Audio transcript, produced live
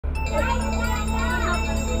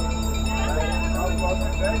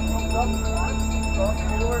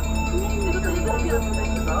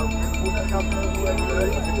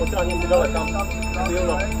Pociągiem dole tam.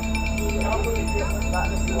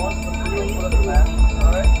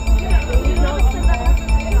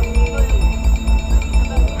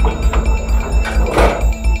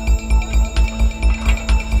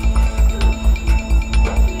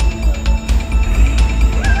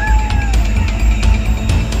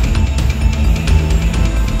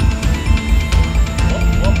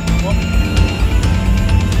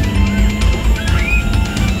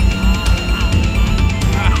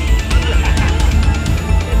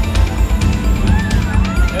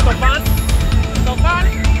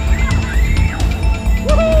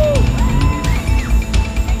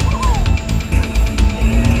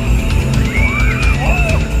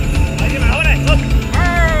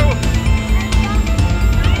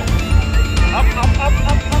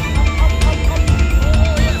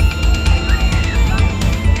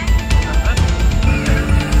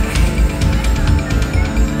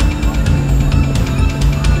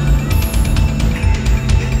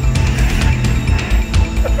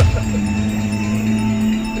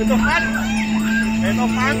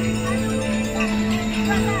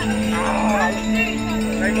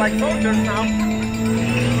 They're like soldiers now.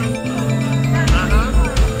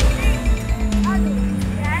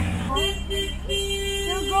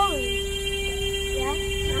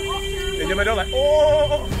 Jedziemy dole.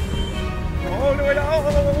 O! O, dole, o!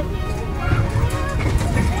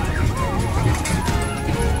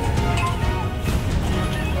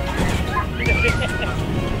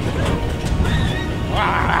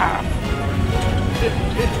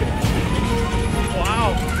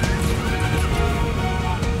 Wow!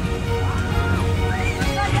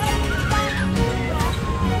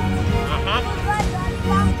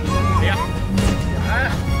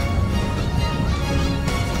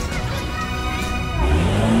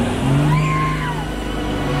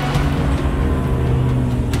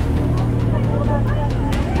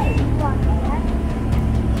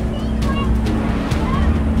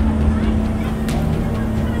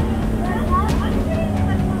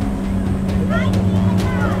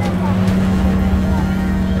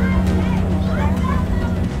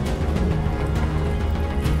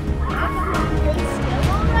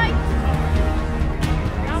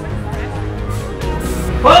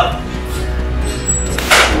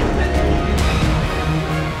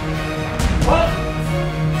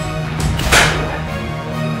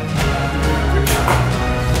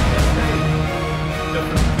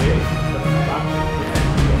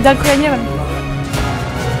 Darku, ja nie wiem.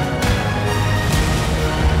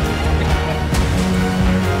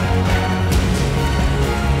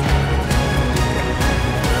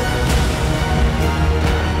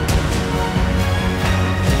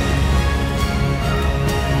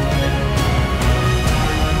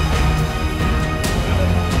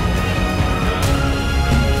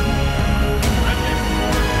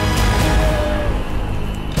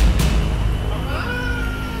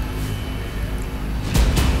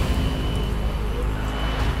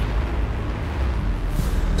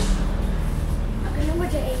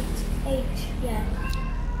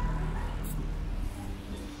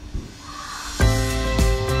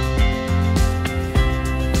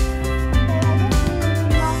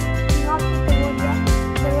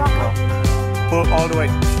 Pull all the way.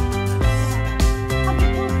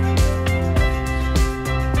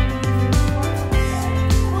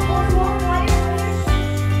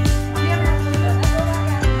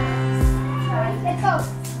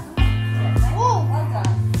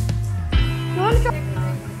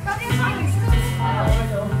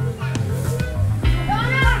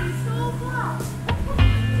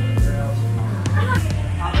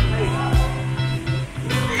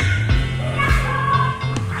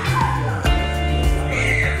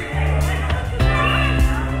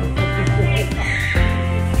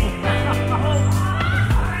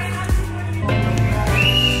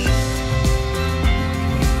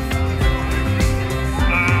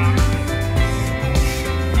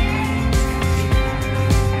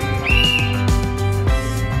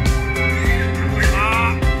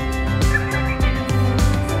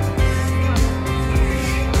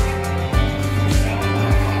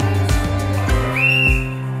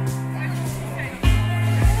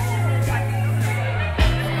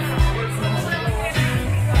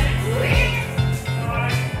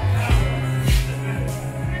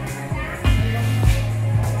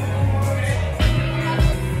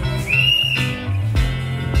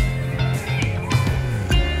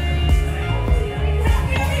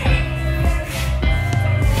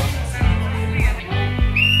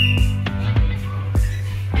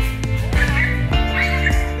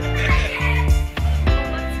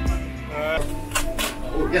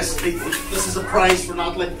 Yes, this is a prize for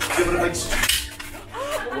Natalie. Give it a big.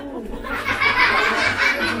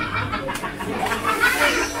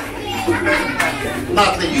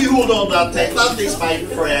 Natalie, you hold on that tight. Natalie's my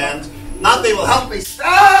friend. Natalie will help me.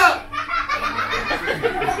 Stop!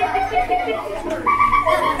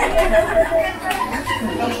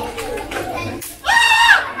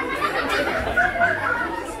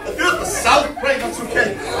 If you're at the south, right, that's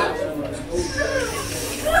okay.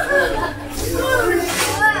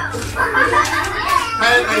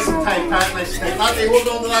 Tie it nice and tight, tie it nice and tight. Natalie, hold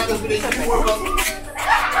on to that because we need 2 more buttons.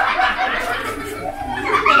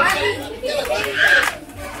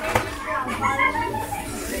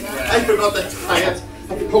 I forgot to tie it.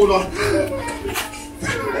 Hold on.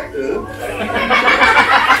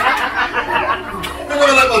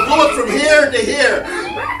 We'll blow it from here to here.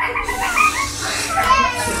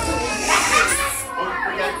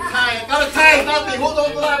 Got it tied, Natalie. Hold on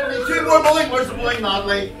to that. We need 2 more balloons. Where's the balloon,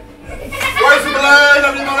 Natalie? Where's the balloon,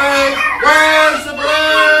 everybody? Where's the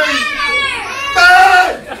balloon?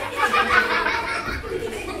 Bang!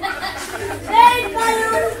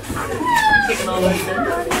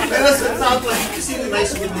 Hey, listen, Natalie. You see the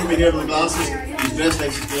nice looking over here with the glasses? He's dressed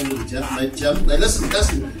like she's going to the gym. Right, Jim? Now listen.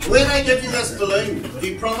 When I give you this balloon, do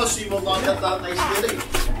you promise you will not hit that nice lady?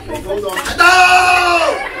 Okay, hold on. No!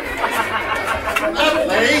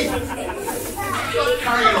 Natalie! Stop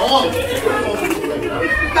carrying on.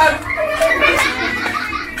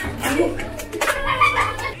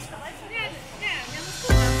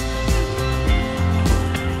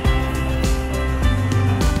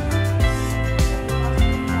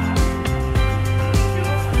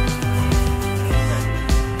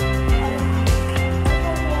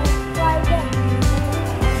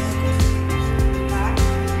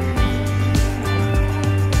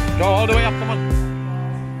 Go all the way up, come on.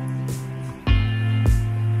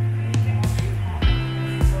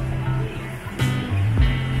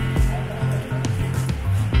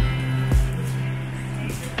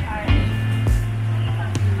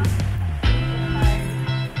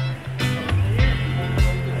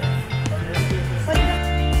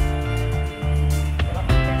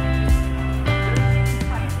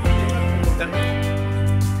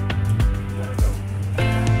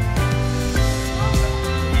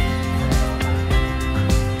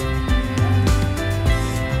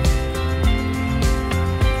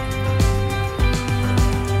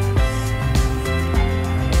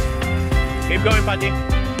 Keep going, Patty.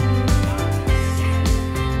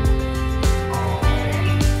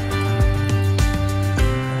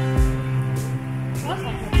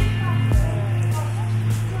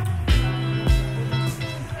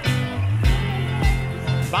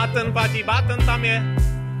 Button, Patty, button tam je.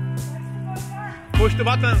 Push the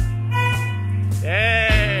button.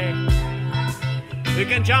 Yay! You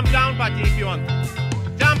can jump down, Patty, if you want.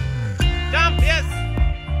 Jump! Jump, yes!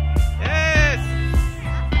 Yes!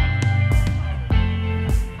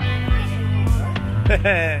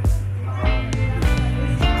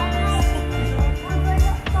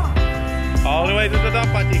 All the way to the top,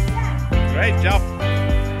 Patty. Great job.